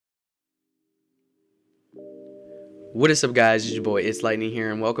What is up, guys? It's your boy It's Lightning here,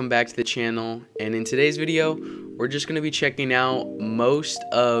 and welcome back to the channel. And in today's video, we're just going to be checking out most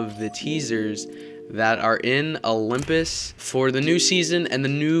of the teasers that are in Olympus for the new season and the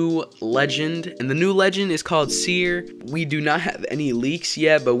new legend. And the new legend is called Seer. We do not have any leaks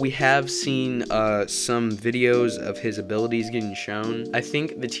yet, but we have seen some videos of his abilities getting shown. I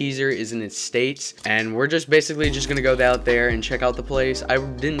think the teaser is in its states, and we're just basically just gonna go out there and check out the place. I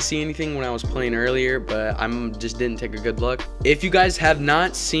didn't see anything when I was playing earlier, but I'm just didn't take a good look. If you guys have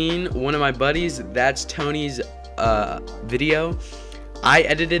not seen one of my buddies, that's Tony's video. I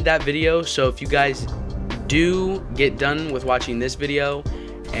edited that video, so if you guys do get done with watching this video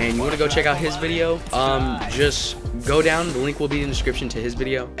and you want to go check out his video, just go down. The link will be in the description to his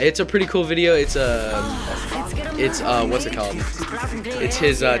video. It's a pretty cool video. It's what's it called? It's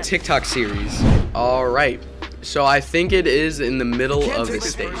his TikTok series. All right, so I think it is in the middle of the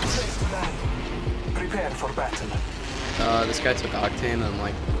states. This guy took Octane, and I'm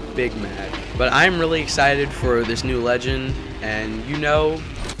like big mad, but I'm really excited for this new legend. And you know,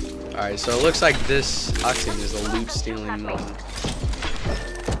 alright, so it looks like this Octane is a loot stealing one.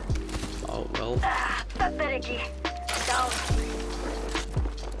 Oh well.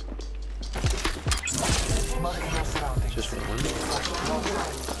 Just one.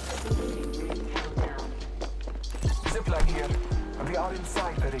 Zipline here. We are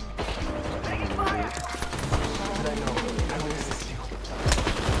inside the ring. I know. I will assist you.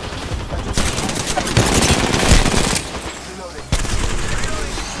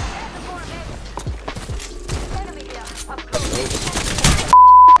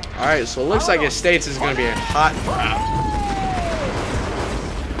 Alright, so it looks like his states is going to be a hot crowd.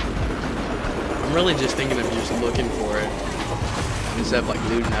 I'm really just thinking of just looking for it instead of like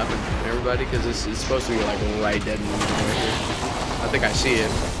looting up and everybody, because this is supposed to be like right dead in the middle right here. I think I see it.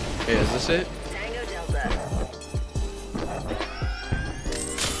 Hey, is this it?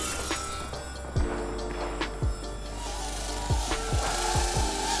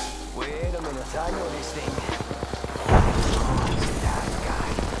 Wait a minute, I know this thing.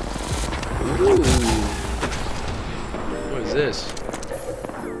 Ooh. What is this?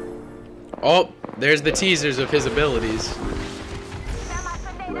 Oh, there's the teasers of his abilities.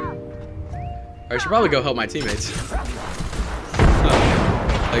 I should probably go help my teammates.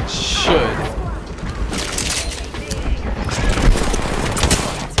 Like, should.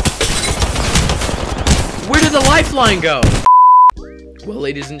 Where did the lifeline go? Well,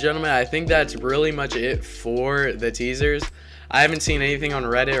 ladies and gentlemen, I think that's really much it for the teasers. I haven't seen anything on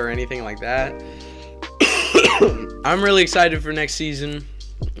Reddit or anything like that. I'm really excited for next season.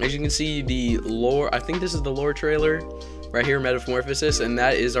 As you can see, the lore, I think this is the lore trailer right here, Metamorphosis, and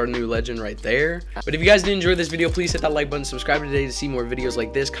that is our new legend right there. But if you guys did enjoy this video, please hit that like button, subscribe today to see more videos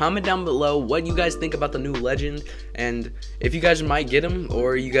like this. Comment down below what you guys think about the new legend, and if you guys might get him,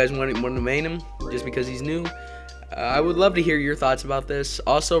 or you guys want to main him just because he's new. I would love to hear your thoughts about this.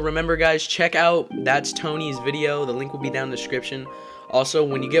 Also, remember guys, check out That's Tony's video. The link will be down in the description. Also,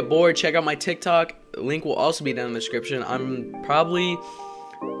 when you get bored, check out my TikTok. The link will also be down in the description. I'm probably,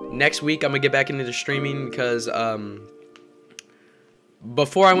 next week, I'm going to get back into the streaming because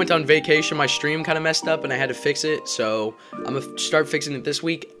before I went on vacation, my stream kind of messed up and I had to fix it. So I'm going to start fixing it this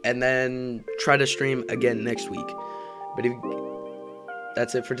week and then try to stream again next week. But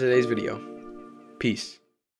that's it for today's video. Peace.